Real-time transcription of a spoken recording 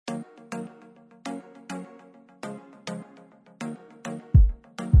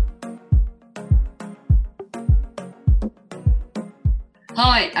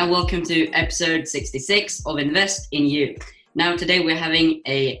Hi, and welcome to episode 66 of Invest in You. Now, today we're having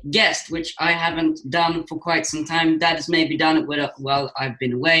a guest, which I haven't done for quite some time. Dad has maybe done it while I've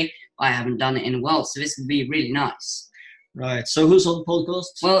been away. I haven't done it in a while, so this would be really nice. Right, so who's on the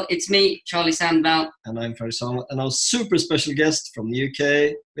podcast? Well, it's me, Charlie Sandvall. And I'm Ferry Salma, and our super special guest from the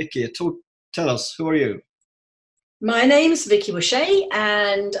UK, Vicky. Tell us, who are you? My name's Vicky Wachet,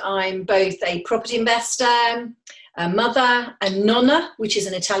 and I'm both a property investor, a mother, a nonna, which is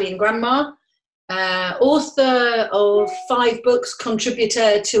an Italian grandma, author of 5 books,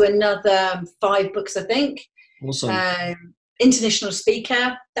 contributor to another 5 books, I think. Awesome. International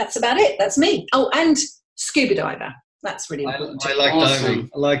speaker. That's about it. That's me. Oh, and scuba diver. That's really important. I like Awesome. diving.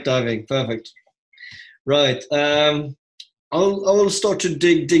 I like diving. Perfect. Right. I'll start to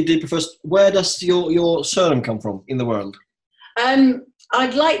dig deeper first. Where does your surname come from in the world?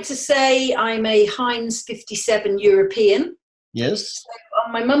 I'd like to say I'm a Heinz 57 European. Yes. So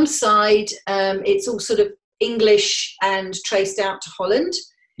on my mum's side, it's all sort of English and traced out to Holland.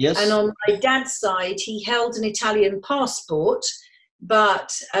 Yes. And on my dad's side, he held an Italian passport,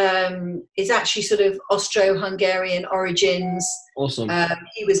 but is actually sort of Austro-Hungarian origins. Awesome.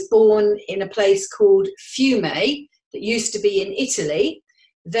 He was born in a place called Fiume that used to be in Italy,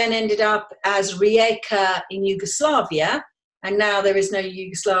 then ended up as Rijeka in Yugoslavia, and now there is no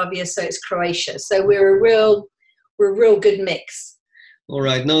Yugoslavia, so it's Croatia. So we're a real good mix. All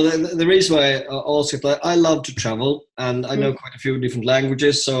right. No, the reason why I ask it, I love to travel, and I know quite a few different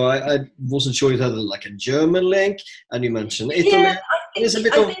languages, so I wasn't sure it had like a German link, and you mentioned Italy. Yeah, It's a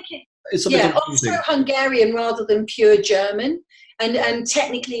bit Austro-Hungarian rather than pure German, and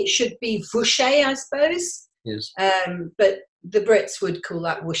technically it should be Wuché, I suppose. Yes. But the Brits would call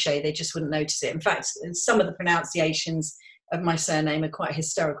that Wuché. They just wouldn't notice it. In fact, some of the pronunciations of my surname are quite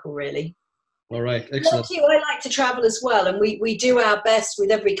hysterical, really. All right, excellent. Like you, I like to travel as well, and we do our best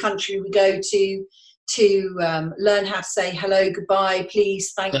with every country we go to learn how to say hello, goodbye,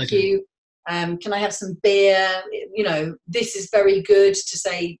 please, thank you. Can I have some beer? You know, this is very good, to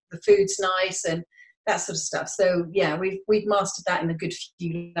say the food's nice and that sort of stuff. So yeah, we've mastered that in a good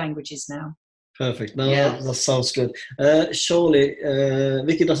few languages now. Perfect. No, Yeah. that sounds good. Surely,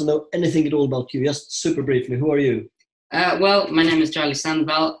 Vicky doesn't know anything at all about you. Just super briefly, who are you? Well, my name is Charlie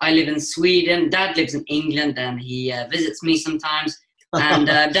Sandvall. I live in Sweden. Dad lives in England, and he visits me sometimes. And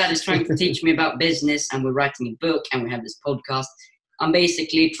Dad is trying to teach me about business, and we're writing a book, and we have this podcast. I'm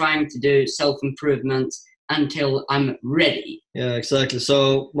basically trying to do self-improvement until I'm ready. Yeah, exactly.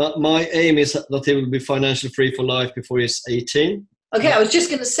 So my aim is that he will be financially free for life before he's 18. Okay, I was just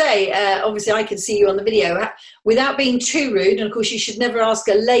going to say, obviously I can see you on the video. Without being too rude, and of course you should never ask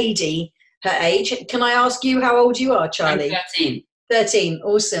a lady her age. Can I ask you how old you are, Charlie? I'm 13. 13,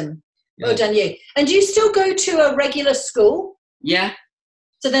 awesome. Yeah. Well done you. And do you still go to a regular school? Yeah,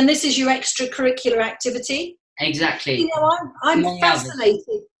 So then this is your extracurricular activity? exactly. You know, I'm Among others.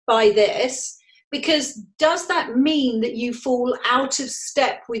 fascinated by this, because does that mean that you fall out of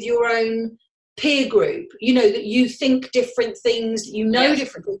step with your own peer group? You know, that you think different things, you know Yes.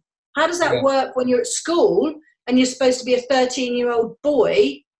 different things. How does that Yeah. work when you're at school and you're supposed to be a 13-year-old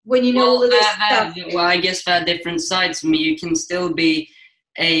boy when you know all of this stuff? I guess there are different sides for me. You can still be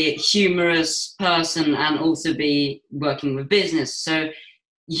a humorous person and also be working with business. So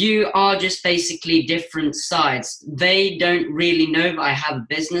you are just basically different sides. They don't really know that I have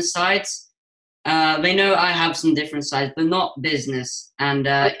business sides. They know I have some different sides, but not business. And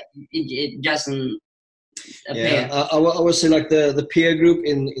it doesn't appear. Yeah, I would say like the peer group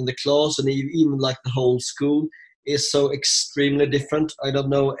in the class and even like the whole school is so extremely different. I don't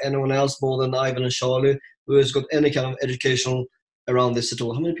know anyone else more than Ivan and Charlie who has got any kind of educational around this at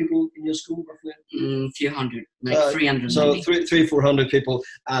all. How many people in your school roughly? A few hundred, like 300 So maybe. 400 people,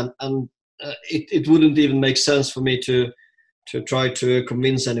 and it wouldn't even make sense for me to try to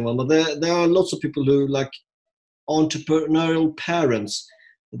convince anyone. But there are lots of people who like entrepreneurial parents.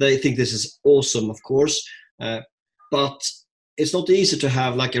 They think this is awesome, of course, but it's not easy to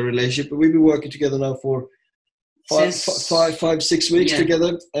have like a relationship. We've been working together now for five, 6 weeks Yeah.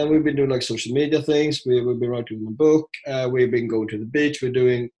 together, and we've been doing like social media things. We've been writing a book. We've been going to the beach. We're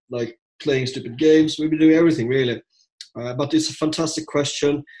doing like playing stupid games. We've been doing everything really. But it's a fantastic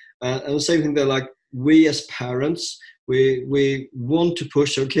question, and the same thing. They're like, we as parents, we want to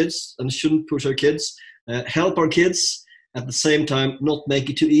push our kids and shouldn't push our kids. Help our kids at the same time, not make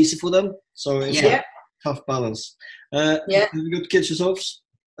it too easy for them. So it's Yeah. a tough balance. Yeah. Have you got kids yourselves?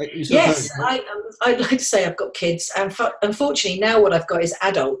 Yes, I'd like to say I've got kids, and unfortunately now what I've got is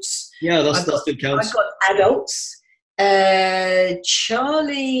adults. Yeah, that I've still counts. I've got adults.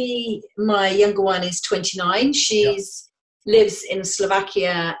 Charlie, my younger one, is 29. She's lives in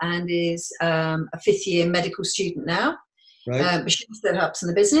Slovakia and is a 5th year medical student now. Right. But she also helps in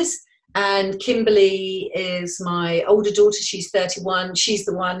the business. And Kimberly is my older daughter. She's 31. She's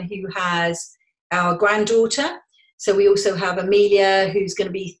the one who has our granddaughter. So we also have Amelia, who's going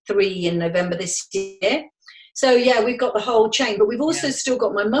to be 3 in November this year. So yeah, we've got the whole chain, but we've also still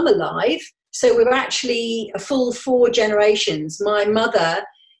got my mum alive. So we're actually a full 4 generations. My mother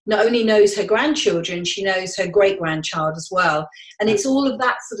not only knows her grandchildren, she knows her great-grandchild as well. And it's all of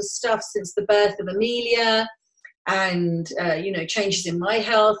that sort of stuff since the birth of Amelia, and changes in my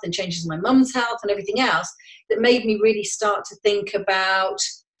health and changes in my mum's health and everything else that made me really start to think about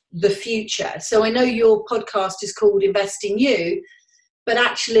the future. So I know your podcast is called Invest in You, but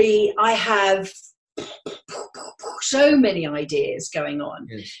actually I have so many ideas going on.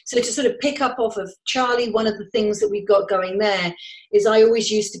 Yes. So to sort of pick up off of Charlie, one of the things that we've got going there is I always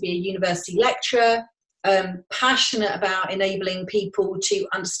used to be a university lecturer, passionate about enabling people to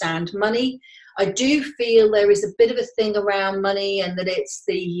understand money. I do feel there is a bit of a thing around money, and that it's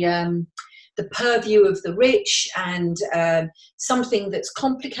the purview of the rich, and something that's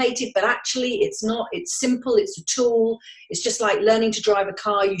complicated, but actually it's not. It's simple. It's a tool. It's just like learning to drive a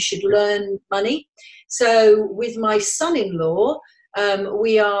car. You should learn money. So with my son-in-law,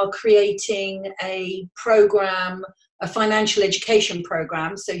 we are creating a program, a financial education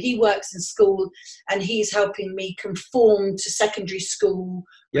program. So he works in school and he's helping me conform to secondary school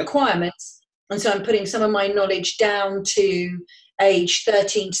requirements. And so I'm putting some of my knowledge down to age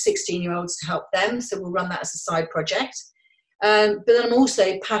 13 to 16-year-olds to help them. So we'll run that as a side project. But then I'm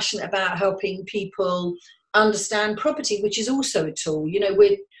also passionate about helping people understand property, which is also a tool. You know,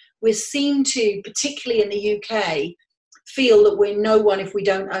 we're seen to, particularly in the UK, feel that we're no one if we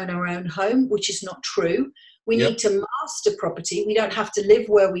don't own our own home, which is not true. We need to master property. We don't have to live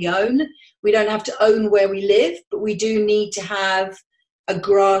where we own. We don't have to own where we live, but we do need to have a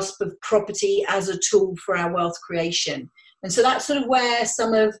grasp of property as a tool for our wealth creation. And so that's sort of where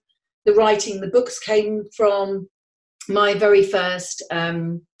some of the writing, the books came from, my very first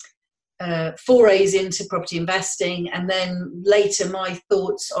forays into property investing, and then later my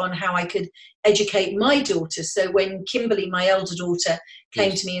thoughts on how I could educate my daughter. So when Kimberly, my elder daughter,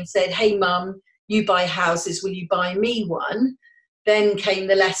 came to me and said, "Hey mum, you buy houses, will you buy me one?" Then came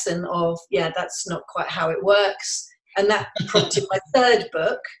the lesson of, yeah, that's not quite how it works. And that prompted my third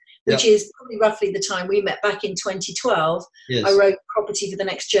book, which is probably roughly the time we met back in 2012. Yes. I wrote Property for the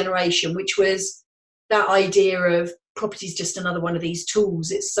Next Generation, which was that idea of property is just another one of these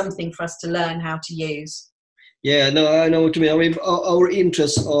tools. It's something for us to learn how to use. Yeah, no, I know what you mean. I mean, our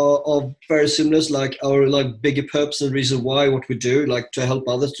interests are very similar, like our bigger purpose and reason why what we do, like to help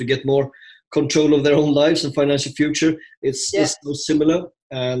others to get more control of their own lives and financial future. It's so similar,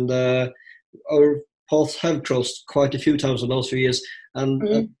 and our paths have crossed quite a few times in the last few years,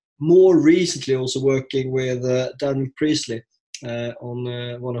 and more recently also working with Daniel Priestley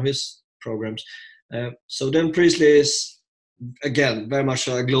on one of his programs. So Dan Priestley is, again, very much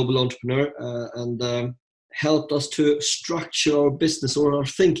a global entrepreneur and helped us to structure our business or our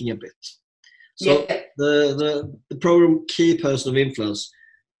thinking a bit. So the program Key Person of Influence,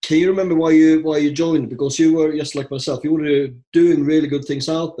 can you remember why you joined? Because you were just like myself, you were doing really good things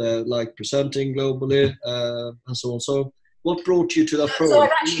out there, like presenting globally and so on. So what brought you to that program? So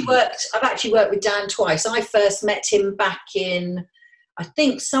I've actually worked with Dan twice. I first met him back in, I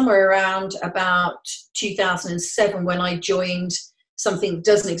think, somewhere around about 2007 when I joined something that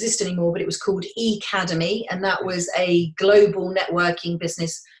doesn't exist anymore, but it was called eCademy, and that was a global networking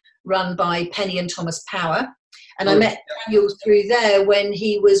business run by Penny and Thomas Power. And I met Daniel through there when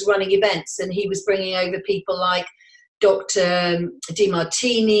he was running events, and he was bringing over people like Dr.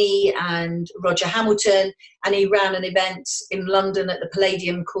 DeMartini and Roger Hamilton, and he ran an event in London at the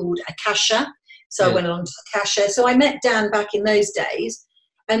Palladium called Akasha. So I went along to Akasha. So I met Dan back in those days.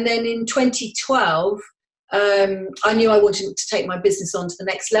 And then in 2012, I knew I wanted to take my business on to the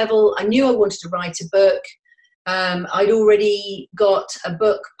next level. I knew I wanted to write a book. I'd already got a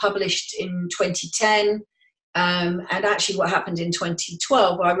book published in 2010. And actually what happened in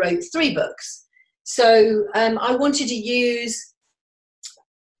 2012, I wrote 3 books. So I wanted to use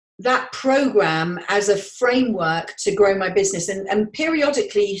that program as a framework to grow my business. And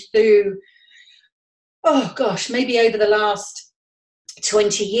periodically through, maybe over the last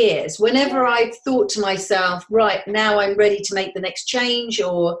 20 years, whenever I've thought to myself, right, now I'm ready to make the next change,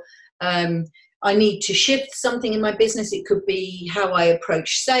 or I need to shift something in my business. It could be how I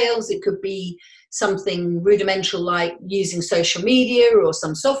approach sales. It could be something rudimental like using social media or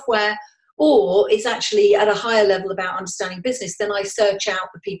some software. or it's actually at a higher level about understanding business, then I search out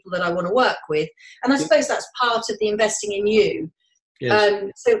the people that I want to work with. And I suppose that's part of the investing in you.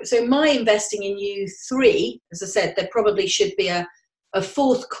 Yes. So my investing in you 3, as I said, there probably should be a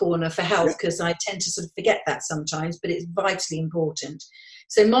 4th corner for health, because I tend to sort of forget that sometimes, but it's vitally important.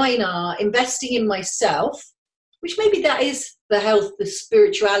 So mine are investing in myself, which maybe that is the health, the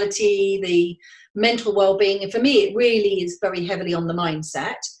spirituality, the mental well-being. And for me, it really is very heavily on the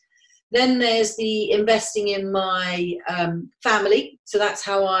mindset. Then there's the investing in my family. So that's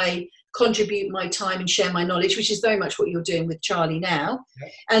how I contribute my time and share my knowledge, which is very much what you're doing with Charlie now.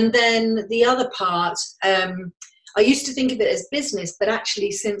 Okay. And then the other part, I used to think of it as business, but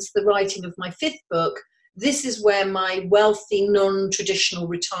actually since the writing of my 5th book, this is where my wealthy, non-traditional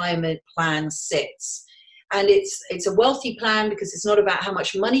retirement plan sits. And it's a wealthy plan because it's not about how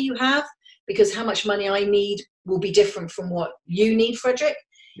much money you have, because how much money I need will be different from what you need, Frederick.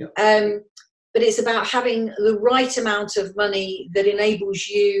 Yep. But it's about having the right amount of money that enables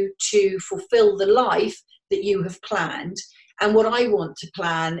you to fulfill the life that you have planned. And what I want to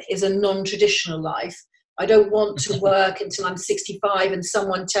plan is a non-traditional life. I don't want to work until I'm 65 and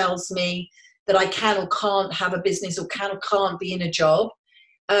someone tells me that I can or can't have a business or can or can't be in a job.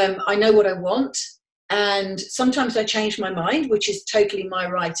 I know what I want. And sometimes I change my mind, which is totally my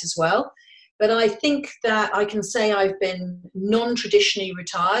right as well. But I think that I can say I've been non-traditionally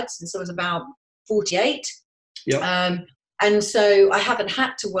retired since I was about 48. Yep. And so I haven't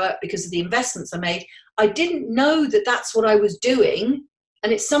had to work because of the investments I made. I didn't know that that's what I was doing.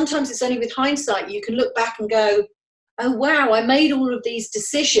 And sometimes it's only with hindsight you can look back and go, oh, wow, I made all of these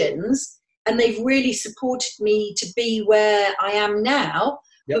decisions and they've really supported me to be where I am now.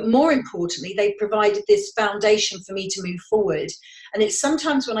 Yep. But more importantly, they provided this foundation for me to move forward. And it's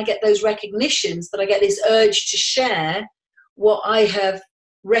sometimes when I get those recognitions that I get this urge to share what I have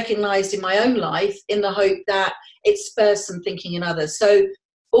recognized in my own life, in the hope that it spurs some thinking in others. So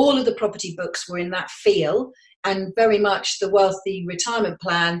all of the property books were in that feel, and very much the Wealthy Retirement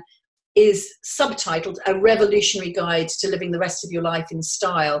Plan is subtitled A Revolutionary Guide to Living the Rest of Your Life in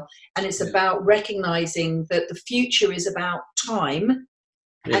Style. And it's about recognizing that the future is about time.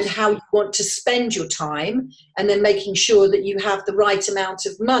 Yes. And how you want to spend your time, and then making sure that you have the right amount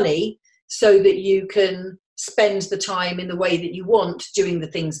of money so that you can spend the time in the way that you want, doing the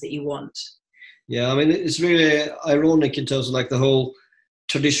things that you want. Yeah, I mean, it's really ironic in terms of like the whole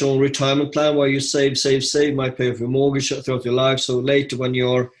traditional retirement plan where you save, might pay off your mortgage throughout your life. So later when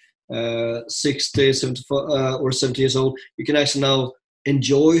you're 60, 74, or 70 years old, you can actually now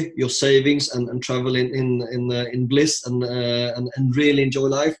enjoy your savings and travel in bliss and really enjoy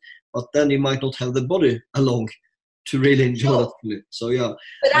life. But then you might not have the body along to really enjoy that fully. So yeah.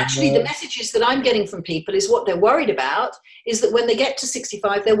 But actually the messages that I'm getting from people is what they're worried about is that when they get to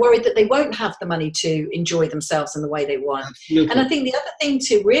 65, they're worried that they won't have the money to enjoy themselves in the way they want. Absolutely. And I think the other thing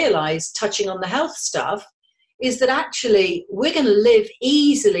to realize, touching on the health stuff, is that actually we're going to live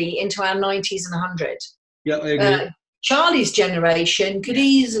easily into our 90s and 100. Yeah, I agree. Charlie's generation could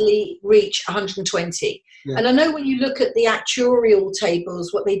easily reach 120. Yeah. And I know when you look at the actuarial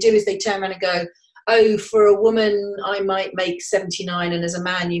tables, what they do is they turn around and go, oh, for a woman, I might make 79, and as a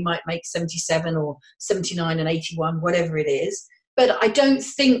man, you might make 77 or 79 and 81, whatever it is. But I don't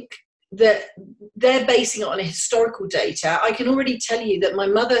think that they're basing it on a historical data. I can already tell you that my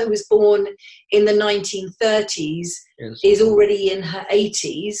mother, who was born in the 1930s, is already in her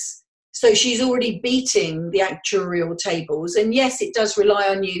 80s. So she's already beating the actuarial tables. And yes, it does rely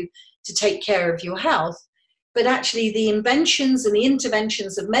on you to take care of your health. But actually the inventions and the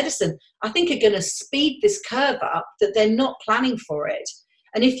interventions of medicine, I think, are going to speed this curve up that they're not planning for it.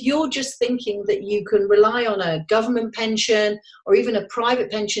 And if you're just thinking that you can rely on a government pension or even a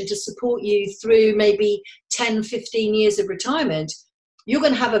private pension to support you through maybe 10, 15 years of retirement, you're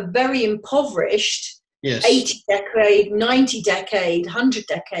going to have a very impoverished 80 decade, 90 decade, 100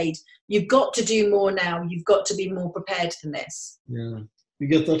 decade. You've got to do more now. You've got to be more prepared than this. Yeah. You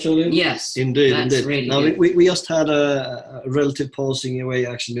get that, Charlie? Yes. Indeed. Really now, we just had a relative passing away,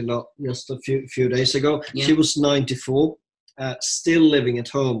 actually, just a few days ago. Yeah. She was 94, still living at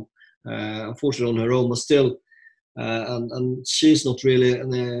home, unfortunately on her own, but still. And she's not really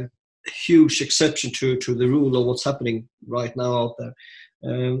a huge exception to the rule of what's happening right now out there.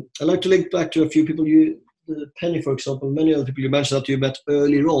 I'd like to link back to a few people. Penny, for example, many other people you mentioned that you met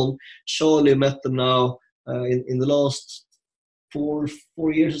earlier on. Charlie met them now in the last 4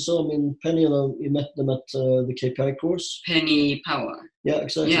 years or so. I mean, Penny and you met them at the KPI course. Penny Power. Yeah,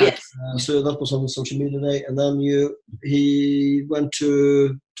 exactly. Yeah. So that was on social media day, and then he went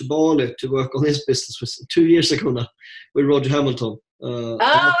to Bali to work on his business 2 years ago now with Roger Hamilton.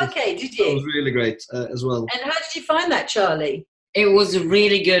 Okay, did That was you? really great as well. And how did you find that, Charlie? It was a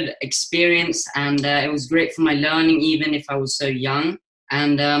really good experience, and it was great for my learning, even if I was so young.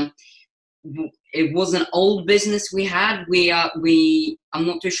 And it was an old business we had. I'm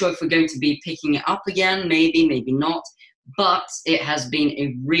not too sure if we're going to be picking it up again. Maybe not. But it has been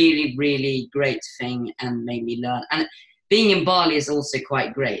a really, really great thing and made me learn. And being in Bali is also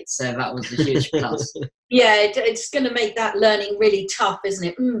quite great, so that was a huge plus. Yeah, it's going to make that learning really tough, isn't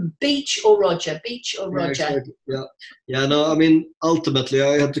it? Beach or Roger? Beach or Roger? Exactly. Yeah. No, I mean, ultimately,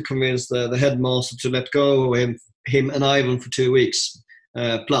 I had to convince the headmaster to let go of him and Ivan for 2 weeks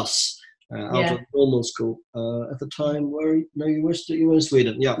plus out of normal school at the time. You were in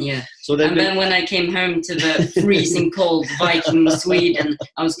Sweden. Yeah. So then when I came home to the freezing cold Viking Sweden,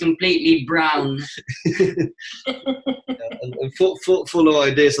 I was completely brown. and full of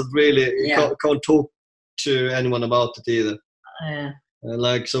ideas that really can't talk to anyone about it either.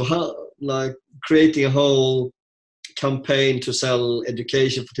 Creating a whole campaign to sell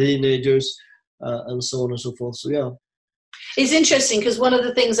education for teenagers and so on and so forth. So yeah, it's interesting because one of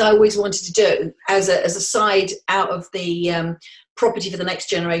the things I always wanted to do as a side out of the Property for the Next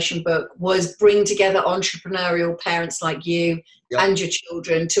Generation book was bring together entrepreneurial parents like you and your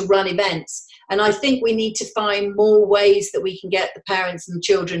children to run events. And I think we need to find more ways that we can get the parents and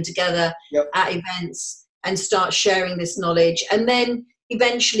children together at events and start sharing this knowledge. And then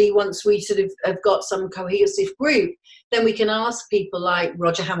eventually, once we sort of have got some cohesive group, then we can ask people like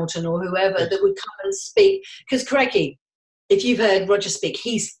Roger Hamilton or whoever that would come and speak. Because Craigie, if you've heard Roger speak,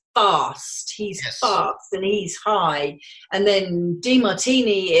 he's fast and he's high. And then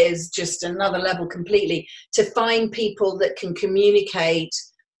DeMartini is just another level completely. To find people that can communicate,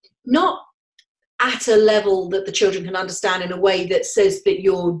 not at a level that the children can understand in a way that says that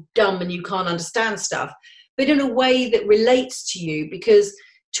you're dumb and you can't understand stuff, but in a way that relates to you, because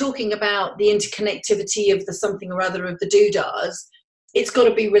talking about the interconnectivity of the something or other of the doodahs, it's got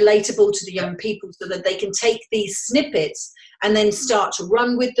to be relatable to the young people so that they can take these snippets and then start to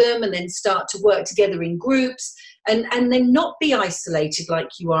run with them and then start to work together in groups and then not be isolated like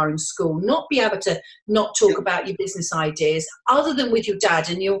you are in school, not be able to not talk about your business ideas other than with your dad.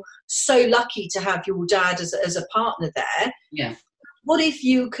 And you're so lucky to have your dad as a partner there. Yeah. What if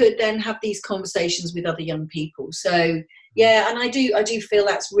you could then have these conversations with other young people? So, yeah, and I do feel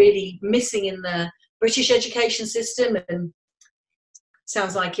that's really missing in the British education system, and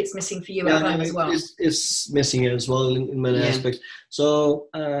sounds like it's missing for you at home as well. It's missing as well in many aspects. So,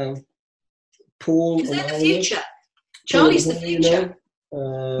 Paul... Because they're the future. Charlie's the future.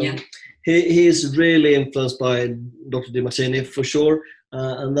 He is really influenced by Dr. DeMartini, for sure.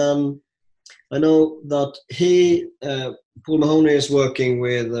 And then I know that Paul Mahoney is working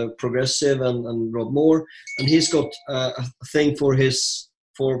with Progressive and Rob Moore, and he's got a thing for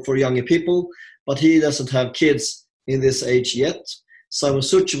younger people, but he doesn't have kids in this age yet. Simon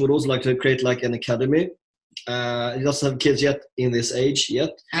Suchi would also like to create like an academy. He doesn't have kids yet in this age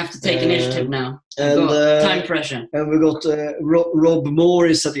yet. I have to take initiative now. And time pressure. And we got Rob Moore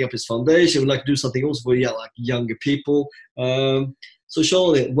is setting up his foundation. We'd like to do something also for younger people. So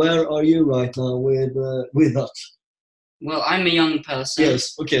Charlie, where are you right now with that? Well, I'm a young person.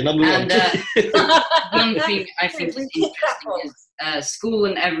 Yes. Okay. Number one. One thing I think is interesting is school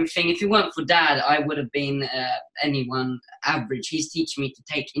and everything. If it weren't for Dad, I would have been anyone average. He's teaching me to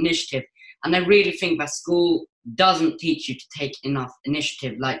take initiative, and I really think that school doesn't teach you to take enough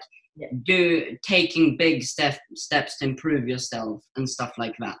initiative. Like taking big steps to improve yourself and stuff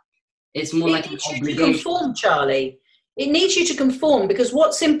like that. It's more like an obligation. Conform, Charlie. It needs you to conform, because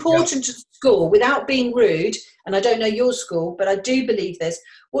what's important to school, without being rude, and I don't know your school, but I do believe this,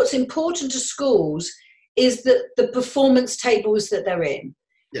 what's important to schools is that the performance tables that they're in.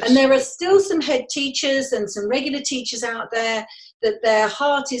 Yes. And there are still some head teachers and some regular teachers out there that their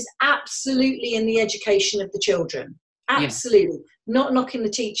heart is absolutely in the education of the children. Absolutely. Not knocking the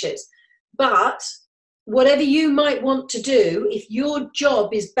teachers. But whatever you might want to do, if your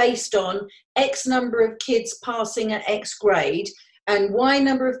job is based on X number of kids passing at X grade and Y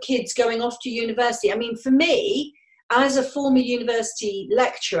number of kids going off to university. I mean, for me, as a former university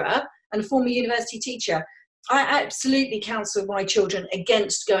lecturer and a former university teacher, I absolutely counsel my children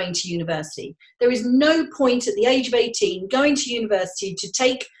against going to university. There is no point at the age of 18 going to university to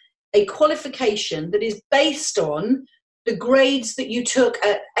take a qualification that is based on the grades that you took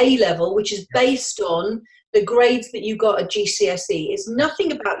at A level, which is based on the grades that you got at GCSE. It's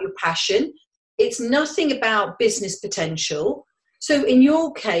nothing about your passion. It's nothing about business potential. So in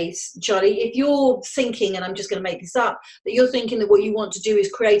your case, Charlie, if you're thinking, and I'm just going to make this up, that you're thinking that what you want to do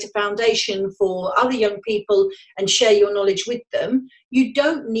is create a foundation for other young people and share your knowledge with them, you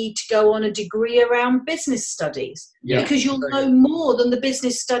don't need to go on a degree around business studies, because you'll know more than the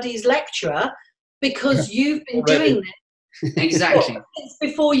business studies lecturer, because you've been doing this exactly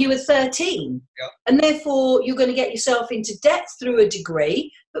before you were 13. And therefore you're going to get yourself into debt through a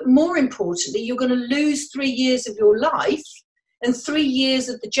degree, but more importantly, you're going to lose 3 years of your life and 3 years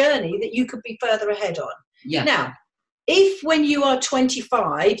of the journey that you could be further ahead on. Now, if when you are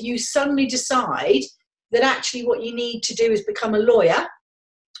 25 you suddenly decide that actually what you need to do is become a lawyer,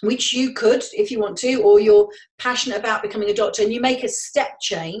 which you could if you want to, or you're passionate about becoming a doctor, and you make a step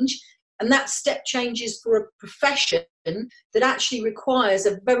change, and that step change is for a profession that actually requires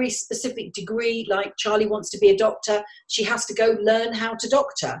a very specific degree, like Charlie wants to be a doctor, she has to go learn how to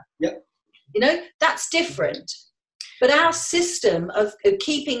doctor. That's different. But our system of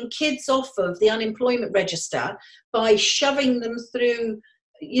keeping kids off of the unemployment register by shoving them through,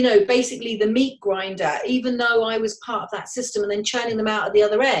 basically the meat grinder, even though I was part of that system, and then churning them out at the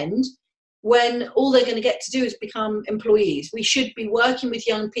other end, when all they're going to get to do is become employees. We should be working with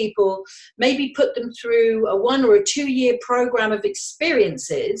young people, maybe put them through a 1 or a 2 year program of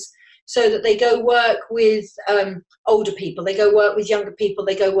experiences, so that they go work with older people, they go work with younger people,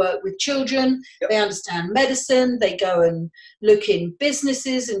 they go work with children, they understand medicine, they go and look in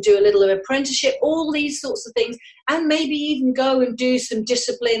businesses and do a little apprenticeship, all these sorts of things, and maybe even go and do some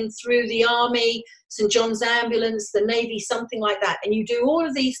discipline through the Army, St. John's Ambulance, the Navy, something like that. And you do all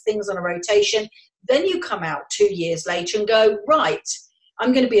of these things on a rotation. Then you come out 2 years later and go, right,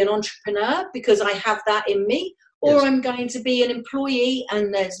 I'm going to be an entrepreneur because I have that in me. Or I'm going to be an employee,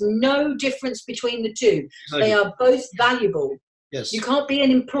 and there's no difference between the two. They are both valuable. You can't be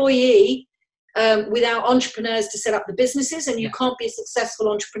an employee without entrepreneurs to set up the businesses, and you can't be a successful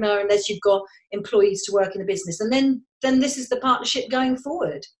entrepreneur unless you've got employees to work in the business. And then this is the partnership going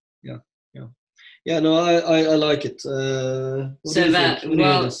forward. No, I like it.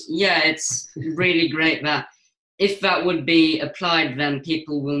 It's really great that if that would be applied, then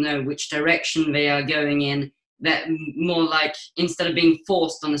people will know which direction they are going in. That more like, instead of being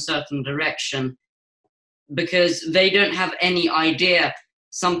forced on a certain direction, because they don't have any idea.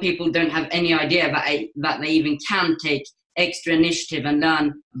 Some people don't have any idea that they even can take extra initiative and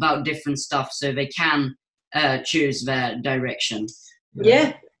learn about different stuff, so they can choose their direction.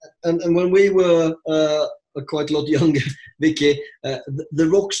 And when we were quite a lot younger, Vicky, the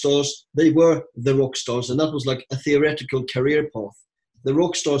rock stars, they were the rock stars, and that was like a theoretical career path. The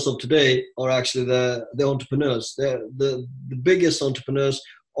rock stars of today are actually the entrepreneurs. The biggest entrepreneurs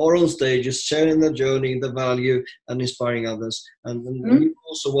are on stages, sharing their journey, the value, and inspiring others. And you're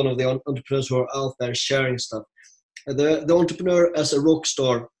also one of the entrepreneurs who are out there sharing stuff. The entrepreneur as a rock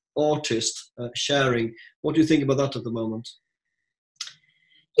star artist, sharing. What do you think about that at the moment?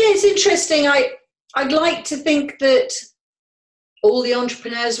 It's interesting. I'd like to think that all the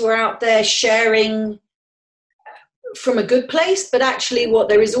entrepreneurs were out there sharing from a good place, but actually what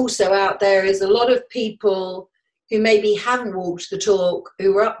there is also out there is a lot of people who maybe haven't walked the talk,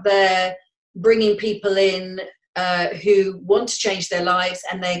 who are up there bringing people in who want to change their lives,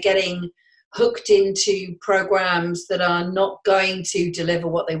 and they're getting hooked into programs that are not going to deliver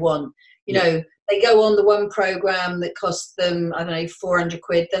what they want. They go on the one program that costs them, 400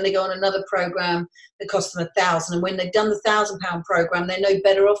 quid. Then they go on another program that costs them 1,000. And when they've done the £1,000 program, they're no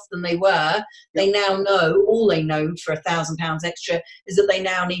better off than they were. They now know, all they know for £1,000 extra is that they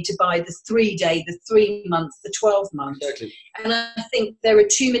now need to buy the 3-day, the 3 month, the 12 month. Exactly. And I think there are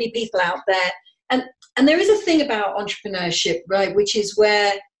too many people out there. And there is a thing about entrepreneurship, right, which is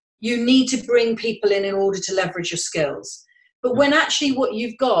where you need to bring people in order to leverage your skills. But when actually what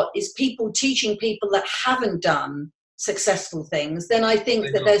you've got is people teaching people that haven't done successful things, then I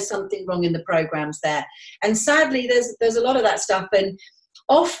think that there's something wrong in the programs there. And sadly, there's a lot of that stuff. And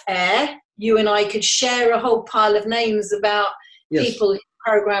off air, you and I could share a whole pile of names about people in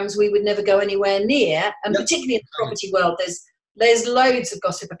programs we would never go anywhere near. And particularly in the property world, there's loads of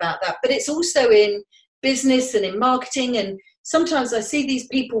gossip about that. But it's also in business and in marketing, and sometimes I see these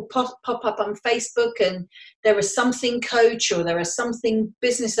people pop up on Facebook, and they're a something coach or they're a something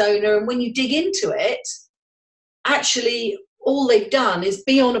business owner. And when you dig into it, actually all they've done is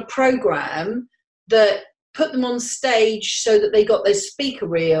be on a program that put them on stage so that they got their speaker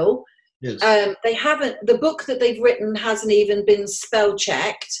reel. They haven't, the book that they've written hasn't even been spell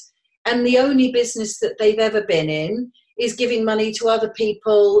checked. And the only business that they've ever been in is giving money to other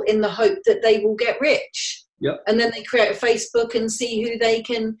people in the hope that they will get rich. And then they create a Facebook and see who they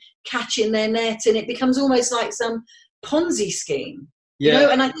can catch in their net, and it becomes almost like some Ponzi scheme. Yeah, You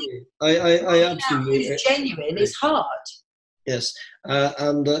know, and I think I absolutely who's genuine is hard. yes,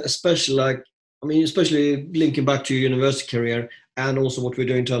 and especially especially linking back to your university career and also what we're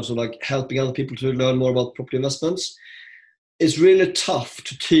doing in terms of like helping other people to learn more about property investments. It's really tough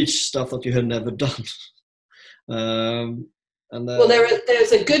to teach stuff that you have never done. Well,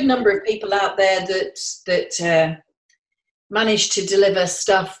 there's a good number of people out there that manage to deliver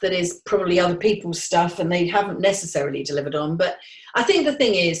stuff that is probably other people's stuff and they haven't necessarily delivered on. But I think the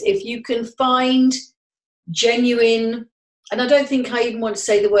thing is, if you can find genuine, and I don't think I even want to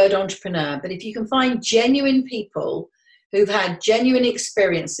say the word entrepreneur, but if you can find genuine people who've had genuine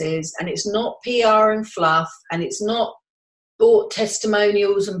experiences, and it's not PR and fluff, and it's not bought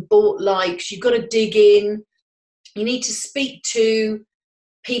testimonials and bought likes, you've got to dig in. You need to speak to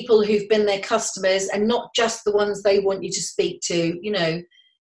people who've been their customers and not just the ones they want you to speak to. You know,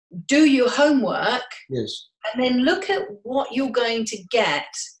 do your homework. Yes. And then look at what you're going to get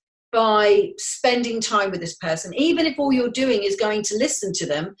by spending time with this person. Even if all you're doing is going to listen to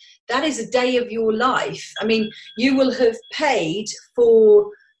them, that is a day of your life. I mean, you will have paid for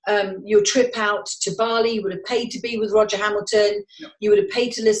your trip out to Bali, you would have paid to be with Roger Hamilton, you would have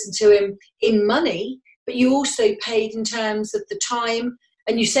paid to listen to him in money, but you also paid in terms of the time,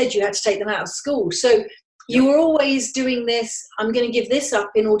 and you said you had to take them out of school. So you were always doing this, I'm going to give this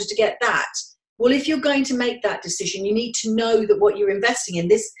up in order to get that. Well, if you're going to make that decision, you need to know that what you're investing in,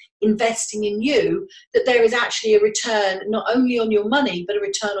 this investing in you, that there is actually a return, not only on your money, but a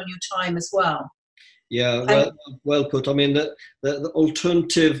return on your time as well. Yeah, well put. I mean, the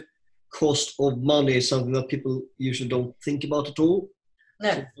alternative cost of money is something that people usually don't think about at all.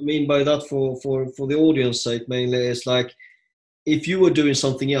 No. So I mean by that, for the audience sake mainly, is like, if you were doing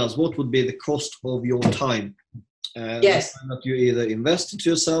something else, what would be the cost of your time? Yes. That you either invest into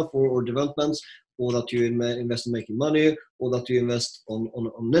yourself or developments, or that you invest in making money, or that you invest on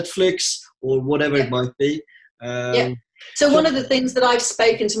Netflix, or whatever it might be. So one of the things that I've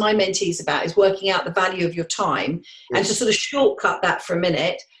spoken to my mentees about is working out the value of your time. And to sort of shortcut that for a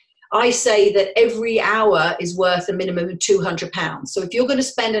minute, I say that every hour is worth a minimum of £200. So if you're going to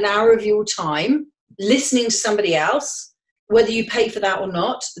spend an hour of your time listening to somebody else, whether you pay for that or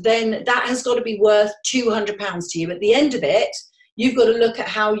not, then that has got to be worth £200 to you. At the end of it, you've got to look at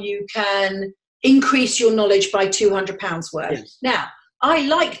how you can increase your knowledge by £200 worth. Yes. Now, I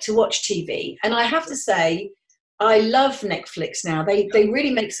like to watch TV, and I have to say, I love Netflix now. They really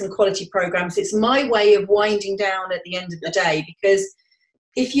make some quality programs. It's my way of winding down at the end of the day, because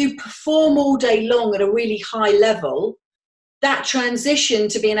if you perform all day long at a really high level, that transition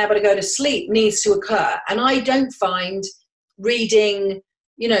to being able to go to sleep needs to occur. And I don't find reading,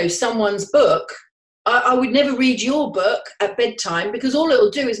 someone's book, I would never read your book at bedtime, because all it'll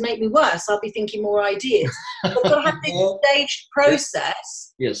do is make me worse. I'll be thinking more ideas. I've got to have this staged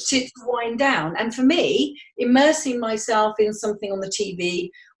process to wind down. And for me, immersing myself in something on the TV,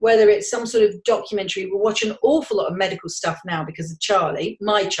 whether it's some sort of documentary, we watch an awful lot of medical stuff now because of Charlie,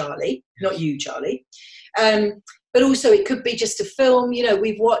 my Charlie, not you, Charlie. But also it could be just a film.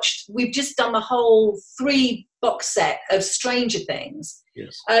 We've just done the whole 3-box set of Stranger Things.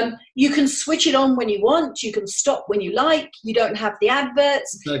 Yes. You can switch it on when you want. You can stop when you like. You don't have the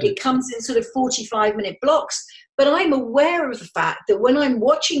adverts. Exactly. It comes in sort of 45-minute blocks. But I'm aware of the fact that when I'm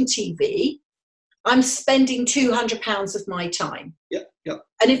watching TV, I'm spending £200 of my time. Yeah.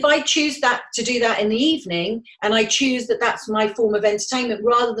 And if I choose to do that in the evening, and I choose that that's my form of entertainment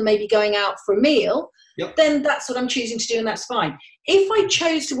rather than maybe going out for a meal, then that's what I'm choosing to do, and that's fine. If I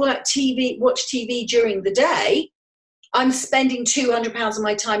chose to watch TV during the day, I'm spending £200 of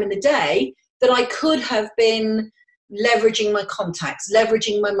my time in the day that I could have been leveraging my contacts,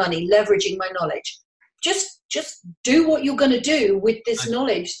 leveraging my money, leveraging my knowledge. Just do what you're going to do with this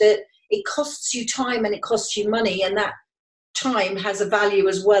knowledge, that it costs you time and it costs you money, and that time has a value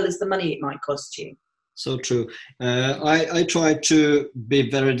as well as the money it might cost you. So true. I try to be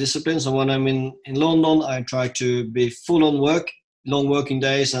very disciplined. So when I'm in London, I try to be full on work, long working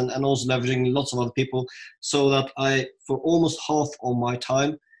days, and also leveraging lots of other people, so that I, for almost half of my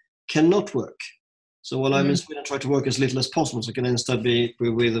time, cannot work. So while I'm in Sweden, I try to work as little as possible, so I can instead be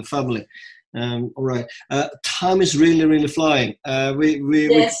with the family. All right. Time is really, really flying.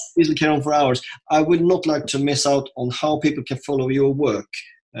 We easily carry on for hours. I would not like to miss out on how people can follow your work.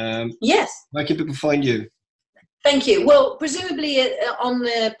 Yes. Where can people find you? Thank you. Well, presumably on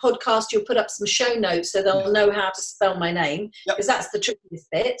the podcast, you'll put up some show notes so they'll know how to spell my name, because that's the trickiest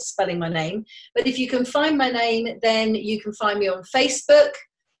bit, spelling my name. But if you can find my name, then you can find me on Facebook.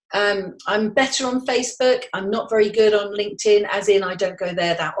 I'm better on Facebook. I'm not very good on LinkedIn, as in I don't go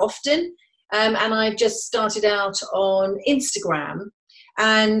there that often. and I've just started out on Instagram.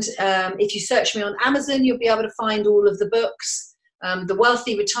 And if you search me on Amazon, you'll be able to find all of the books. The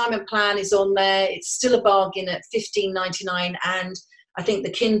Wealthy Retirement Plan is on there. It's still a bargain at $15.99, and I think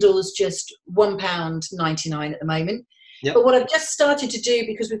the Kindle's just £1.99 at the moment. Yep. But what I've just started to do,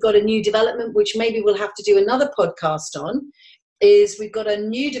 because we've got a new development, which maybe we'll have to do another podcast on, is we've got a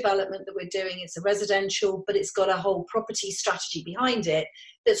new development that we're doing. It's a residential, but it's got a whole property strategy behind it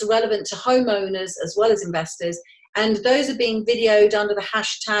that's relevant to homeowners as well as investors. And those are being videoed under the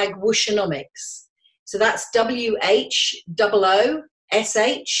hashtag Whoshonomics. So that's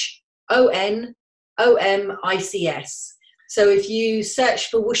WHOOSHONOMICS. So if you search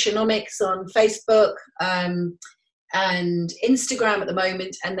for Whoshonomics on Facebook and Instagram at the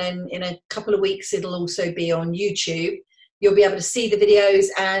moment, and then in a couple of weeks it'll also be on YouTube, you'll be able to see the videos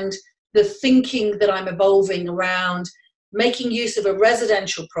and the thinking that I'm evolving around making use of a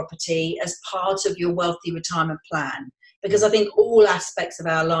residential property as part of your wealthy retirement plan. Because I think all aspects of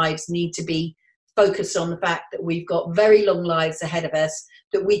our lives need to be focused on the fact that we've got very long lives ahead of us,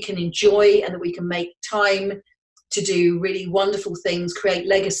 that we can enjoy and that we can make time to do really wonderful things, create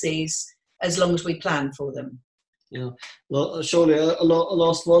legacies, as long as we plan for them. Yeah. Well, surely a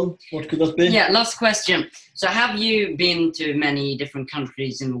last one. What could that be? Yeah, last question. So have you been to many different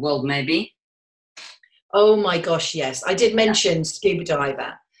countries in the world, maybe? Oh my gosh, yes. I did mention scuba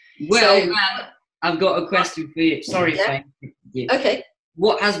diver. Well, I've got a question for you. Sorry if I interrupted you. Okay.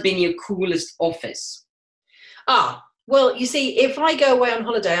 What has been your coolest office? Well, you see, if I go away on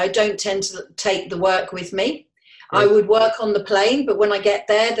holiday, I don't tend to take the work with me. I would work on the plane, but when I get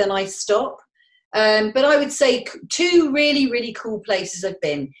there, then I stop. But I would say two really, really cool places I've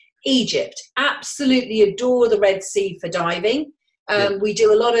been. Egypt. Absolutely adore the Red Sea for diving. We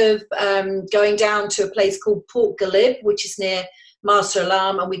do a lot of going down to a place called Port Ghalib, which is near Marsa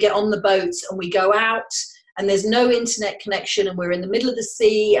Alam, and we get on the boats and we go out, and there's no internet connection, and we're in the middle of the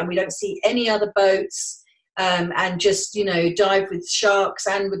sea, and we don't see any other boats, and just, dive with sharks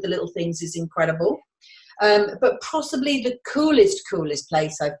and with the little things is incredible. But possibly the coolest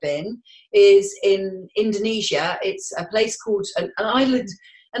place I've been is in Indonesia. It's a place called an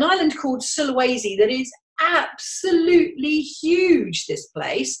island called Sulawesi that is absolutely huge, this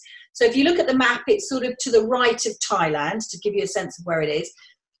place. So if you look at the map, it's sort of to the right of Thailand, to give you a sense of where it is.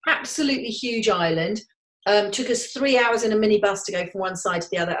 Absolutely huge island. Took us 3 hours in a minibus to go from one side to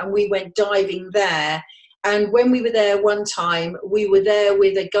the other, and we went diving there. And when we were there one time, we were there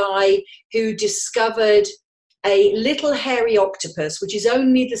with a guy who discovered a little hairy octopus, which is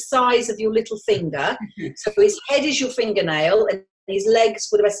only the size of your little finger. So his head is your fingernail and his legs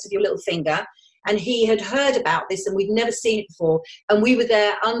were the rest of your little finger. And he had heard about this and we'd never seen it before. And we were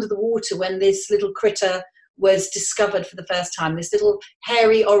there under the water when this little critter was discovered for the first time, this little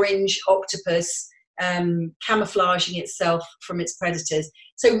hairy orange octopus camouflaging itself from its predators.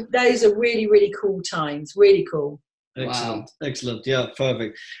 So those are really, really cool times, really cool. Excellent. Wow. Excellent. Yeah,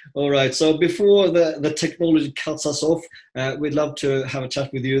 perfect. All right. So before the technology cuts us off, we'd love to have a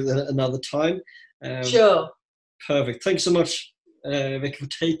chat with you another time. Sure. Perfect. Thanks so much, Vicky, for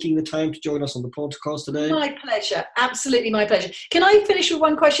taking the time to join us on the podcast today. My pleasure. Absolutely my pleasure. Can I finish with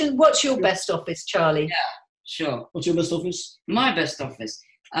one question? What's your best office, Charlie? Yeah, sure. What's your best office? My best office?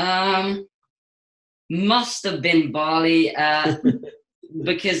 Must have been Bali,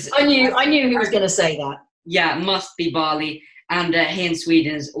 because I knew he was going to say that. Yeah, must be Bali, and here in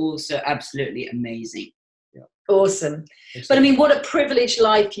Sweden is also absolutely amazing. Yeah. Awesome. But I mean, what a privileged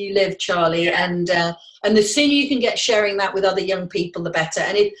life you live, Charlie, and the sooner you can get sharing that with other young people, the better.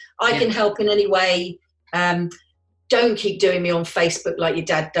 And if I can help in any way, don't keep doing me on Facebook like your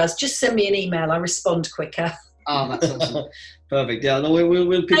dad does. Just send me an email. I respond quicker. Oh, that's awesome. Perfect. Yeah, no,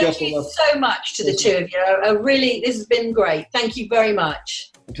 we'll pick up on that. Thank you so much to the two of you. This has been great. Thank you very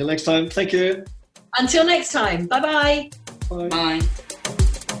much. Until next time. Thank you. Until next time. Bye-bye. Bye.